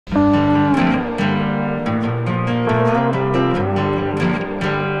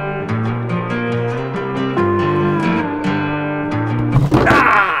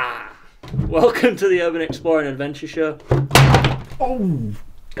to the Urban Exploring Adventure Show. Oh,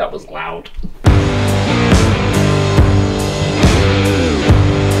 that was loud.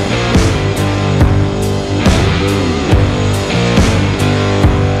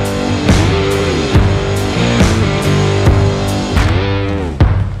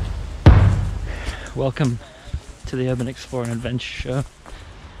 Welcome to the Urban Exploring Adventure Show.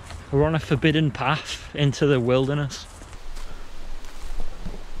 We're on a forbidden path into the wilderness.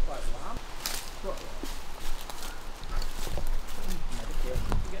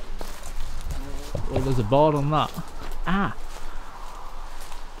 Well, there's a board on that. Ah!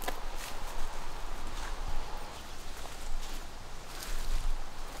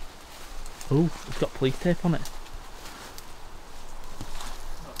 Oh, it's got police tape on it.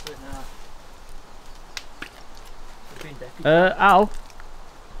 Al,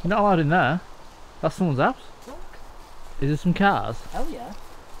 you're not allowed in there. That's someone's house. Look. Is there some cars? Hell yeah.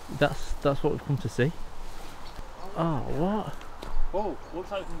 That's what we've come to see. Oh, what? Oh, looks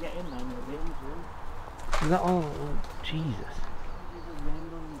like we can get in there in the room. Is that all? Oh, Jesus.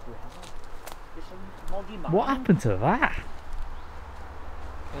 What happened to that?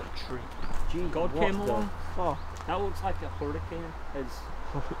 A tree. Jeez, God came along. Oh, that looks like a hurricane.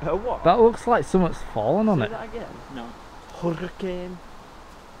 A what? That looks like something's fallen on Say it. that again? No. Hurricane.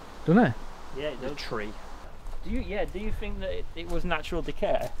 Doesn't it? Yeah, it does. A tree. Do you think that it was natural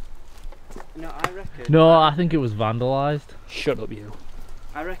decay? No, I reckon. No, I think it was vandalised. Shut up, you.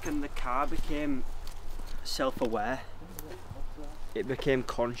 I reckon the car became self-aware. It became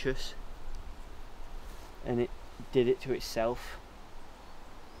conscious, and it did it to itself.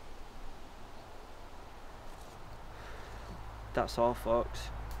 That's all, folks.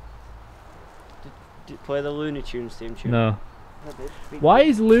 Did play the Looney Tunes theme tune? No. Why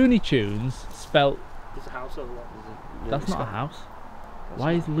is Looney Tunes spelt? There's a house over there. That's not a house.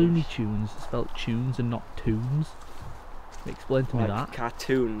 Why is Looney Tunes spelt tunes and not tunes? Explain to me that.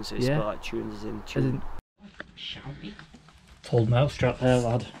 Cartoons is spelled like tunes as in tune. Old mousetrap there,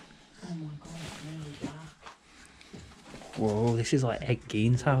 lad. Whoa, this is like Ed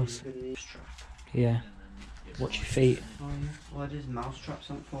Gein's house. Yeah. Watch your feet. Well, there's mousetraps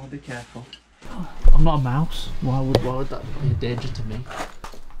on for. Be careful. I'm not a mouse. Why would that be a danger to me?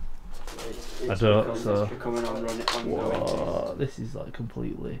 I don't. So. Whoa, this is like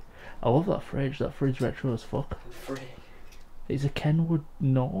completely. I love that fridge. That fridge retro as fuck. It's a Kenwood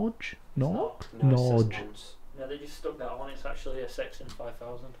Norge. Norge. No, they just stuck that on. It's actually a Sexton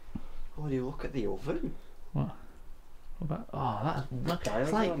 5000. Oh, do you look at the oven? What? What about? Oh, that's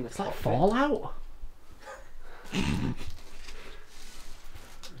it's like Fallout.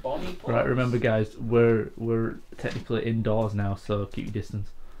 Right, remember guys, we're technically indoors now, so keep your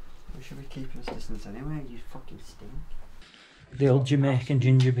distance. We should be keeping us distance anyway. You fucking stink. The old Jamaican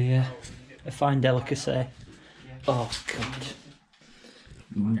ginger beer, a fine delicacy. Oh god.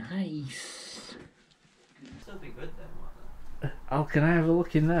 Nice. Still be good then. Oh, can I have a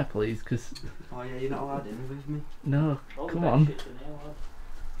look in there, please? Cause. Oh yeah, you're not allowed in with me. No, come on. Do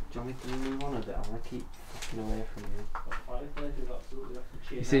you want me to move on a bit? I want to keep fucking away from you.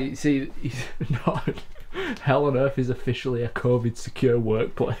 You see, he's not. Hell on Earth is officially a COVID secure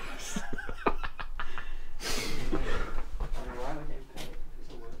workplace.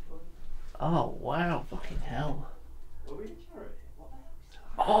 Oh wow, fucking hell.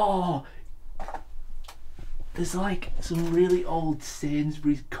 Oh, there's like some really old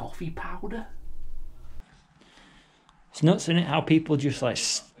Sainsbury's coffee powder. It's nuts, isn't it, how people just like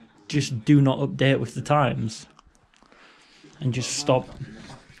just do not update with the times and just stop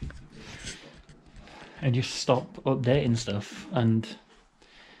updating stuff, and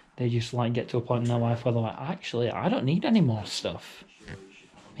they just like get to a point in their life where they're like, actually I don't need any more stuff.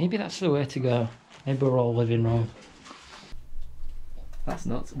 Maybe that's the way to go. Maybe we're all living wrong. That's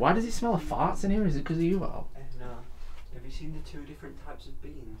nuts. Why does it smell of farts in here? Is it because of you, Al? No. Have you seen the two different types of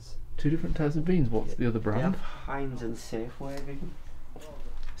beans? Two different types of beans? What's the other brand? They have Heinz and Safeway beans.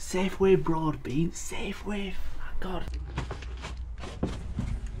 Safeway broad beans? Safeway? God.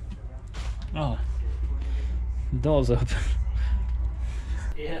 Oh. The door's open.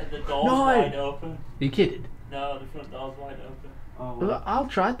 Yeah, the door's wide open. Are you kidding? No, the front door's wide open. Oh, well. Al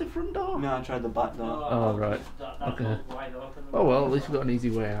tried the front door. No, I tried the back door. Oh, right. That Okay. door's wide open. Oh well, at least we've got an easy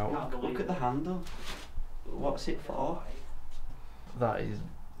way out. Look at the handle. What's it for? That is...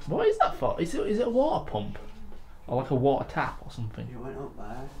 What is that for? Is it a water pump? Or like a water tap or something? It went up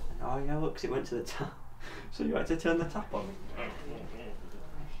there. Oh yeah, look, 'cause it went to the tap. So you had to turn the tap on?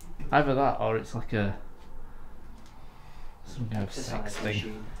 Either that or it's like a... some kind of sex thing.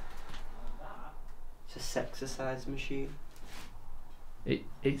 Machine. It's a sexercise machine.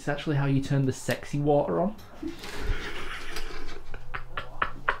 It's actually how you turn the sexy water on.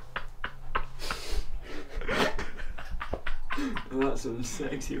 That's some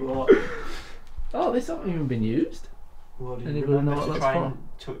sexy water. Oh, this hasn't even been used. Well, do you Anybody know remember what to that's try for? and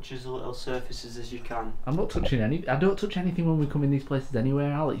touch as little surfaces as you can? I'm not touching any. I don't touch anything when we come in these places anyway,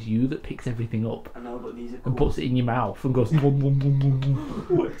 Al. It's you that picks everything up I know, but these are cool. and puts it in your mouth and goes. Wum, wum, wum, wum,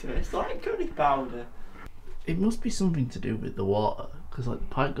 wum. What? It's like curry powder. It must be something to do with the water, because like the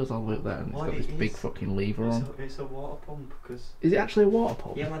pipe goes all the way up there and it's Well, got this it big is. fucking lever on. It's a water pump because. Is it actually a water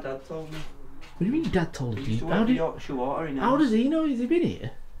pump? Yeah, my dad told me. What do you mean your dad told He you? used to How, work did, Yorkshire Water in how does he know? Has he been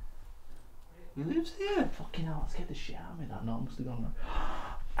here? He lives here. Fucking hell, let's get the shit out of me. That knot must have gone wrong.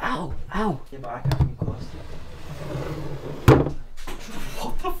 Ow! Ow! Yeah, but I can't get close to it.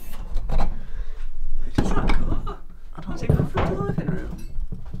 What the fuck? Where does that go? I don't Does it go through the living room?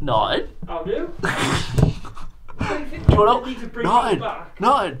 Nothing. I'll do. Do you want to? Nothing.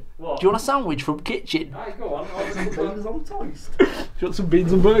 Nothing. What? Do you want a sandwich from kitchen? Alright, go on. I'll put beans on toast. Do you want some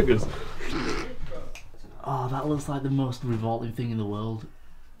beans and burgers? Oh, that looks like the most revolting thing in the world.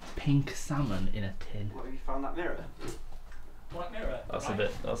 Pink salmon in a tin. What, have you found that mirror? Black mirror? That's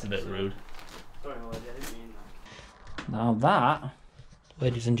a bit rude. Sorry, Lord, I didn't mean that. Now that,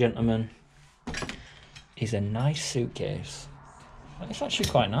 ladies and gentlemen, is a nice suitcase. It's actually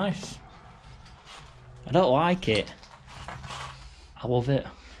quite nice. I don't like it. I love it.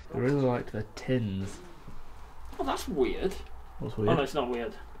 I really like the tins. Oh, that's weird. What's Oh weird? no, it's not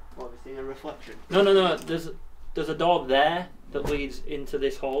weird. What, have you seen a reflection? No. There's a door there that leads into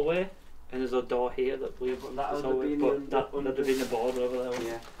this hallway, and there's a door here that leads into this hallway. But that would have been the board over there.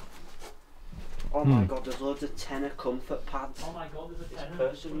 Yeah. Oh my god, there's loads of tenner comfort pads. Oh my god, there's a This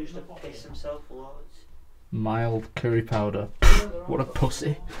person used to piss himself loads. Mild curry powder. What a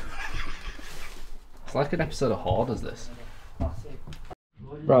pussy. It's like an episode of Hoarders, this.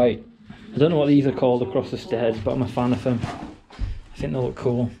 Right, I don't know what these are called across the stairs, but I'm a fan of them. I think they look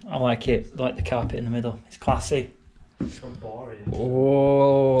cool. I like it. I like the carpet in the middle. It's classy. So boring.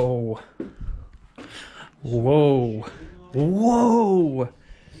 Whoa. Whoa. Whoa.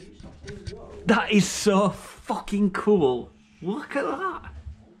 That is so fucking cool. Look at that.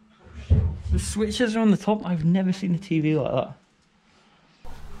 The switches are on the top. I've never seen a TV like that.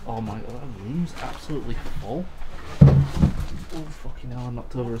 Oh my god, that room's absolutely full. Oh fucking hell, I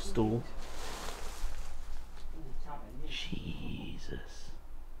knocked over a stool. Jesus.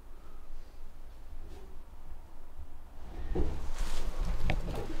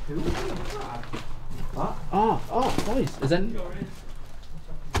 What? Oh, boys, is that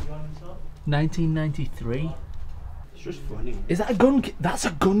 1993? It's just funny. Is that a gun? That's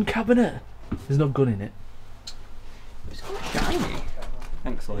a gun cabinet. There's no gun in it. It's quite shiny.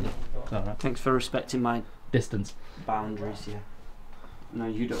 Thanks, Lloyd. Alright. Thanks for respecting my Distance. boundaries, yeah. No,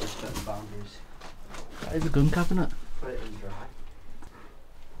 you don't respect the boundaries. That is a gun cabinet. Put it in dry.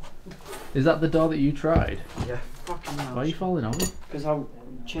 Is that the door that you tried? Yeah, fucking hell. Why are you falling over? Because I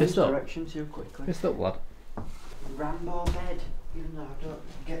changed Pissed up? direction too quickly. Pissed up, lad. Rambo bed, even though I don't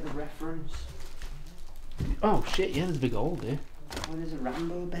get the reference. Oh shit, yeah, there's a big hole there. When there's a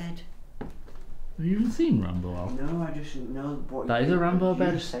Rambo bed? Have you even seen Rambo, Al? No, I just know what That you is a think. Rambo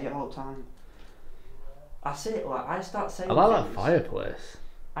bed. You just say it all the time. I say it like I start saying I like that things. fireplace.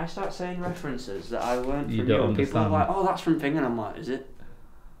 I start saying references that I learned You from don't you, and people are understand. like, "Oh, that's from Thing," and I'm like, "Is it?"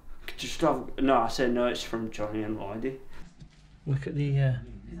 Just have, no, I said no. It's from Johnny and Lloydie. Look at the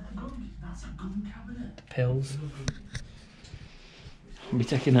That's a gun cabinet. pills. I'll be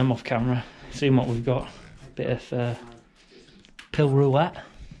taking them off camera, seeing what we've got. Bit of pill roulette.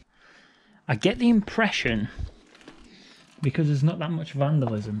 I get the impression, because there's not that much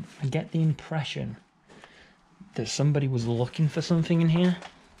vandalism, I get the impression that somebody was looking for something in here.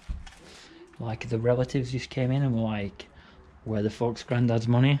 Like the relatives just came in and were like, where the fuck's Grandad's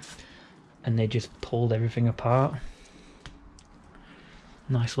money? And they just pulled everything apart.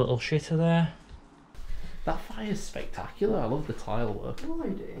 Nice little shitter there. That fire's spectacular. I love the tile work.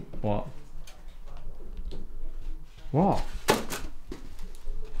 Lloydie. What? What?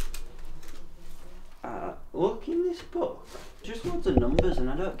 Look in this book. Just loads of numbers, and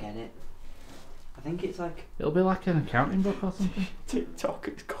I don't get it. I think it's like It'll be like an accounting book or something. TikTok.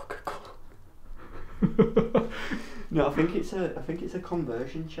 It's Coca-Cola. No, I think it's a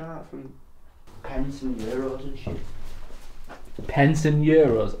conversion chart from pence and euros and shit. Pence and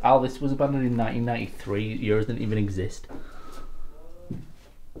euros. Al, this was abandoned in 1993. Euros didn't even exist.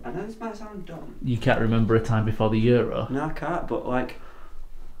 I know this might sound dumb. You can't remember a time before the euro? No, I can't. But like,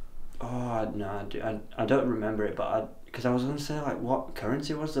 no, I don't remember it. But because I was gonna say like what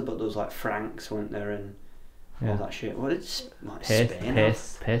currency was there, but there was like francs, weren't there, and all that shit. What it's like Spain?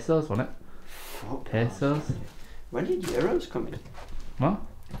 Pesos, wasn't it? Fuck Pesos. When did euros come in? What?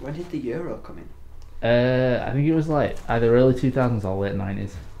 When did the euro come in? I think it was like either early 2000s or late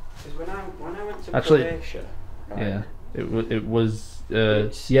 90s. Because when I went to Actually, Croatia, right? Yeah, it was.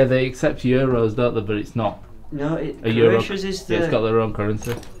 Yeah, they accept euros, don't they? But it's not. No, Croatia's is the. Yeah, it's got their own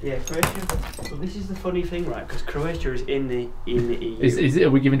currency. Yeah, Croatia. Well, this is the funny thing, right? Because Croatia is in the EU. Is it? Are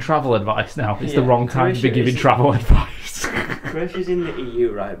we giving travel advice now? It's the Yeah, wrong time to be Croatia giving is- travel advice. Croatia's in the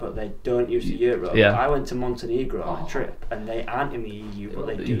EU, right? But they don't use the euro. Yeah. I went to Montenegro on a trip, and they aren't in the EU, but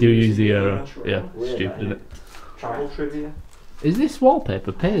they You do use the euro. Yeah, Weird, stupid, isn't it? Travel trivia. Is this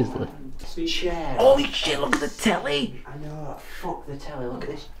wallpaper Paisley? Chair. Holy shit! Look at the telly. I know. Fuck the telly. Look at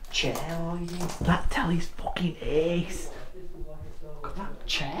this chair. That telly's fucking ace. Look at that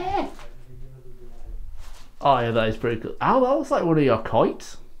chair. Oh yeah, that is pretty cool. Oh, that looks like one of your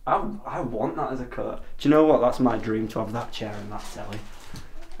kites. I want that as a coat. Do you know what? That's my dream, to have that chair and that telly.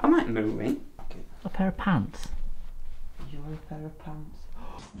 I might move in. A pair of pants. You're a pair of pants.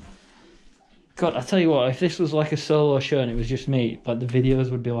 God, I tell you what, if this was like a solo show and it was just me, like the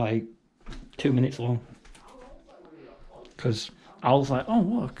videos would be like 2 minutes long. Because I was like, oh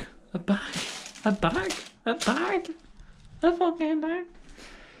look, a bag, a fucking bag.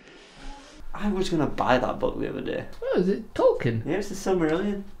 I was gonna buy that book the other day. Oh, is it Tolkien? Yeah, it's the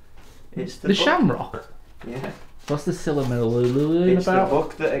Silmarillion. It's The book. Shamrock. Yeah. What's the Silmarillion It's about? the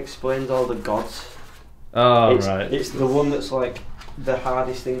book that explains all the gods. Oh it's, right. It's the one that's like the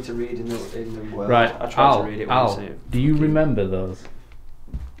hardest thing to read in the world. Right. I tried to read it once. Do you remember those?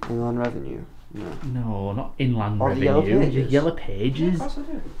 Inland Revenue. No. No, not Inland Or the Revenue. Yellow The Pages. Yellow Yeah, Pages. of course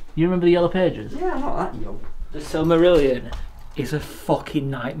I do. You remember the Yellow Pages? Yeah, I'm not that young. The Silmarillion is a fucking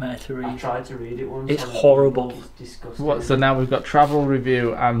nightmare to I read. tried to read it once. It's and horrible. It's disgusting. What? So now we've got travel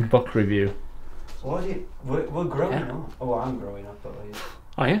review and book review. What did we're growing Yeah. up. Oh, I'm growing up at least.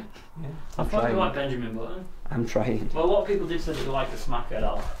 Are you? Yeah. I thought you liked Benjamin Button. I'm trying. Well, a lot of people did say that you like the smackhead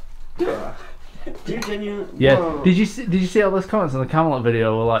Alf. Do you genuinely? Yeah. Whoa. Did you see all those comments on the Camelot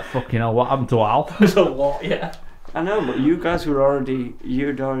video? Were like, fucking hell, what happened to Al? There's a lot, yeah. I know, but you guys you'd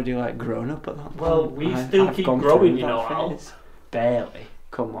already like grown up at that point. Well, we still keep gone growing, through you know, that Al. phase. Barely.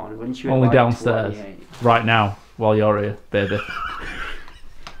 Come on, wouldn't you? Only like downstairs. 28? Right now, while you're here, baby.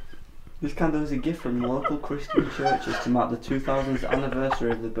 This candle is a gift from local Christian churches to mark the 2000th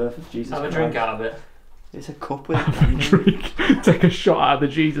anniversary of the birth of Jesus Have a Christ. drink out of it. It's a cup with a candle Drink. Take a shot out of the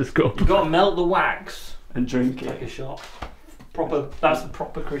Jesus cup. You gotta melt the wax. and drink Take a it. shot. Proper. That's a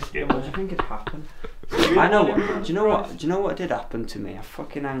proper Christian What do you way. think had happened? I know. Do you know what? Do you know what did happen to me? I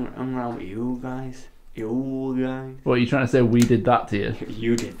fucking hung around with you guys. You guys. What, are you trying to say we did that to you?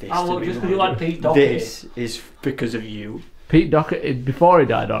 You did this. Oh, to look, me, just because mate. you like Pete Doherty. This is because of you. Pete Doherty, before he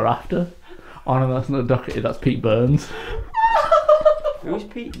died or after? Oh no, that's not Doherty, that's Pete Burns. Who's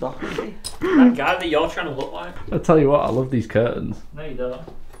Pete Doherty? That guy that you're trying to look like. I tell you what, I love these curtains. No, you don't.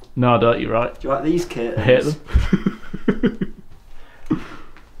 No, I don't, you're right. Do you like these curtains? I hate them.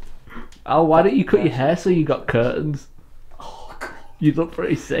 Al, why don't you cut your hair so you got curtains? Oh, God. You look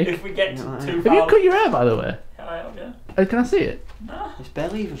pretty sick. If we get to No, I- 2,000... Have you cut your hair, by the way? Yeah, I have, yeah. Can I see it? No. It's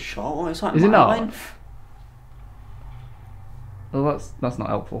barely even short. It's like Is it my not? length. Well, that's not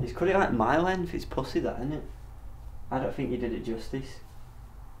helpful. He's cut it like my length. It's pussy, that, isn't it? I don't think you did it justice.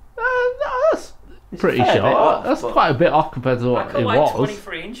 No, that's It's pretty a fair bit short. off, That's but quite a bit off compared to I what cut it like was.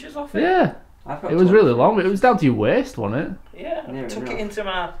 23 inches off it. Yeah, I've got it was really 20. long. It was down to your waist, wasn't it? Yeah, Near took enough. it into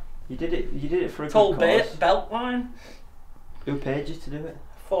my You did it for a tall good cause. belt line. Who paid you to do it?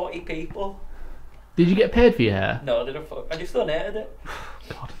 40 people. Did you get paid for your hair? No, I didn't fuck. I just donated it.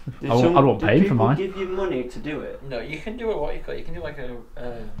 Did I won't did pay for people mine. give you money to do it? No, you can do it what you call. You can do like a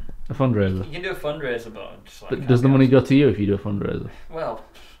fundraiser. you can do a fundraiser, but just like But does the money go to you if you do a fundraiser? Well,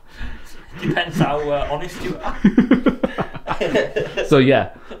 depends how honest you are. So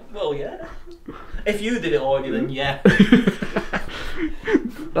yeah. Well, yeah. If you did it already, then yeah.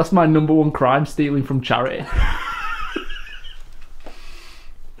 That's my #1 crime, stealing from charity.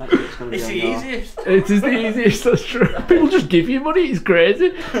 That's what's gonna be It's on the your- easiest. It is the easiest, that's true. People just give you money, it's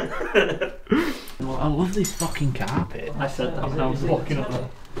crazy. I love this fucking carpet. I said that when I was walking up there.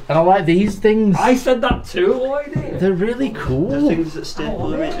 And I like these things. I said that too, lady. They're really The cool. things that staple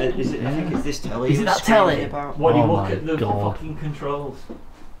them in. Is it? I think it's this telly. Is it you that were screaming telly? About. When you Oh look my at the God. fucking controls.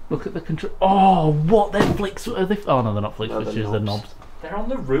 Look at the control. Oh, what? They're flick switches. Oh no, they're not flick No, they're switches, they're knobs. knobs. They're on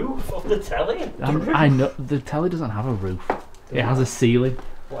the roof of the telly. I know, the telly doesn't have a roof. It has a ceiling.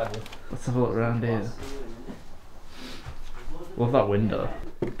 Whatever. Let's have a look around here. Love that window.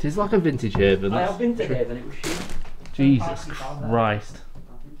 It is like a vintage haven. I have been to Haven, it was shit. Jesus Christ.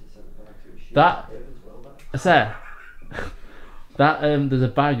 That Sir, that there's a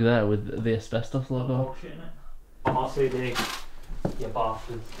bag there with the asbestos logo. RCD. Yeah,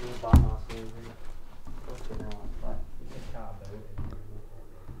 bastards.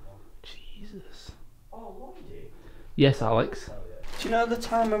 Jesus. Oh, Lloydie. Yes, Alex. Do you know the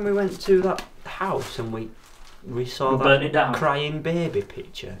time when we went to that house and we saw We burnt it down. that crying baby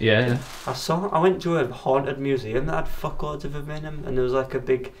picture? Yeah. I went to a haunted museum that had fuckloads of them in them, and there was like a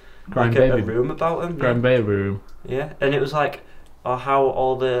big Crying like a baby. room about them. Grand baby room. Yeah, and it was like how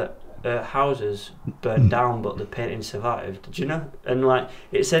all the houses burned down, but the painting survived. Did you know? And like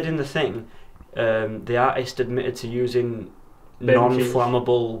it said in the thing, the artist admitted to using Baby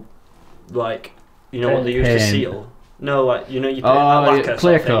non-flammable, like you know what they use to Paint. seal. No, like you know you paint Oh, like lacquer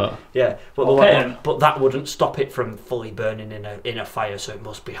clear sort of thing. coat. Yeah, but Oh, they're paint. like, but that wouldn't stop it from fully burning in a fire, so it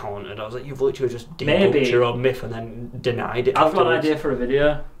must be haunted. I was like, you've literally just debunked Maybe. your own myth and then denied it. I've got an afterwards. idea for a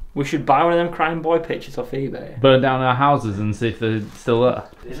video. We should buy one of them crying boy pictures off eBay. Burn down our houses and see if they're still there.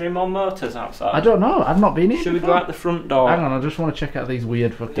 Is there any more motors outside? I don't know. I've not been here. Should we go before. out the front door? Hang on, I just want to check out these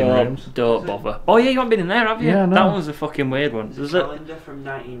weird fucking rooms. Don't bother. Oh yeah, you haven't been in there, have you? Yeah, no. That one's a fucking weird one. There's a calendar from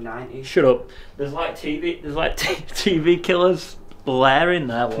 1990. Shut up. There's like TV killers lair in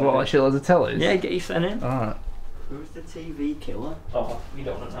there. What, like shitloads of tellies? Yeah, get you sent in. Alright. Who's the TV killer? Oh, you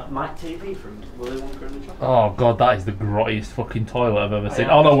don't want that. Mike TV from Willy Wonka and the Chocolate. Oh god, that is the grottiest fucking toilet I've ever seen.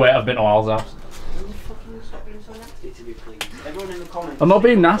 yeah. Oh no, wait, I've been to Al's house. Will you fucking stop being so nasty to me, please? Everyone in the comments. I'm not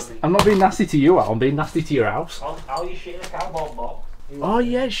being nasty. I'm not being nasty to you, Al. I'm being nasty to your house. I'll you shit in a cardboard box. Oh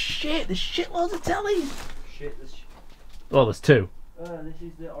yeah, shit. There's shitloads of tellies. Shit, this. Oh, there's two. This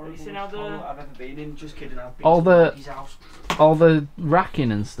is the horriblest seen how the- toilet I've ever been in. Just kidding. I've been All to the- his house. All the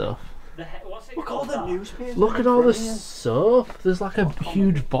racking and stuff. What's it Look at all called? the newspapers. Look at all the in front of you. soap. There's like a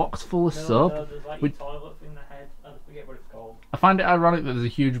huge box full of soap. No, there's like We- your toilet in the head. I forget what it's called. I find it ironic that there's a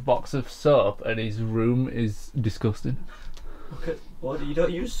huge box of soap and his room is disgusting. Look at. What? You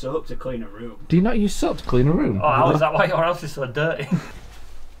don't use soap to clean a room. Do you not use soap to clean a room? Oh, how is that why your house is so dirty?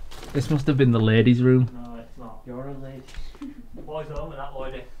 This must have been the ladies' room. No, it's not. You're a lady. Boys home and that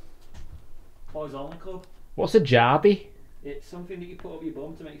lady. Boys only club. What's a jarby? It's something that you put up your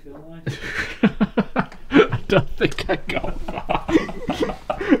bum to make you feel nice. I don't think I got that.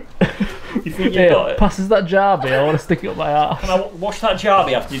 You think you've Yeah, got it? passes that jarby, I want to stick it up my Can arse. I wash that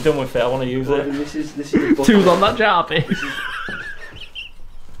jarby after you're done with it? I want to use it. This is the book. Two's on that jarby.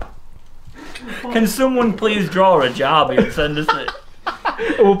 Can someone please draw a jarby and send us it?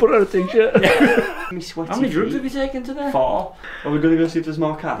 We'll put it on a t-shirt. How many drugs have you taken today? 4. Are we gonna go see if there's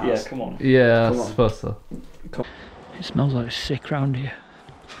more cars? Yeah, come on. Yeah, Come I on. suppose so. It smells like sick round here.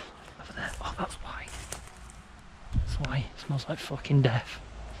 Over there. Oh, that's why. That's why. It smells like fucking death.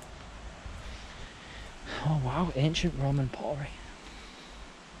 Oh wow, ancient Roman pottery.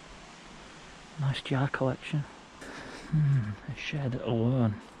 Nice jar collection. A shed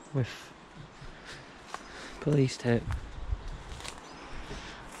alone with police tape.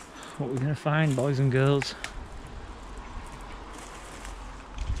 What we're gonna find, boys and girls.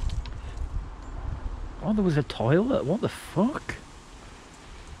 Oh, there was a toilet. What the fuck?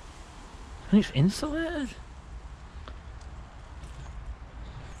 And it's insulated.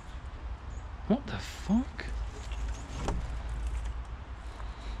 What the fuck?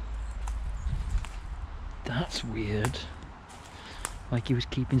 That's weird. Like he was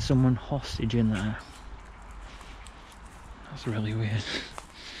keeping someone hostage in there. That's really weird.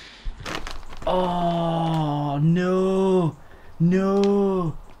 Oh no,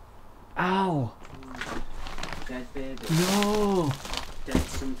 no, Al, Dead baby. no. Dead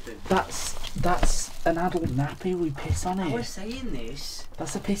something. That's an adult nappy. We piss on I it. was saying this.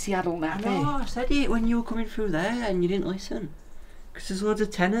 That's a pissy adult I know, nappy. I said it when you were coming through there and you didn't listen. Because there's loads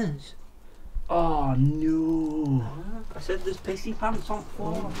of tenors. Oh no. I said there's pissy pants on the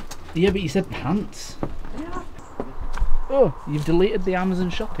floor. Yeah, but you said pants. Yeah. Oh, you've deleted the Amazon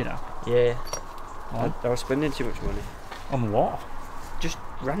shopping app. Yeah. I was spending too much money. On what? Just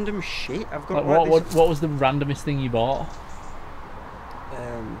random shit. I've got Like, like what was the randomest thing you bought?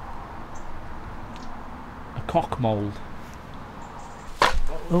 A cock mould.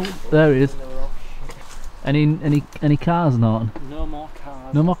 Oh, there he is. Any cars, Norton? No more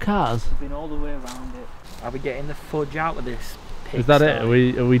cars. No more cars. Been all the way around it. Are we getting the fudge out of this? Is that it? Are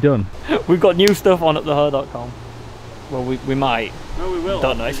we done? We've got new stuff on at theher.com. Well, we might. No, we will.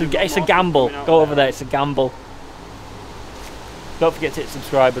 Don't know. It's a gamble. Go over there. It's a gamble. Don't forget to hit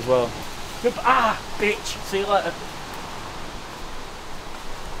subscribe as well. Ah, bitch. See you later.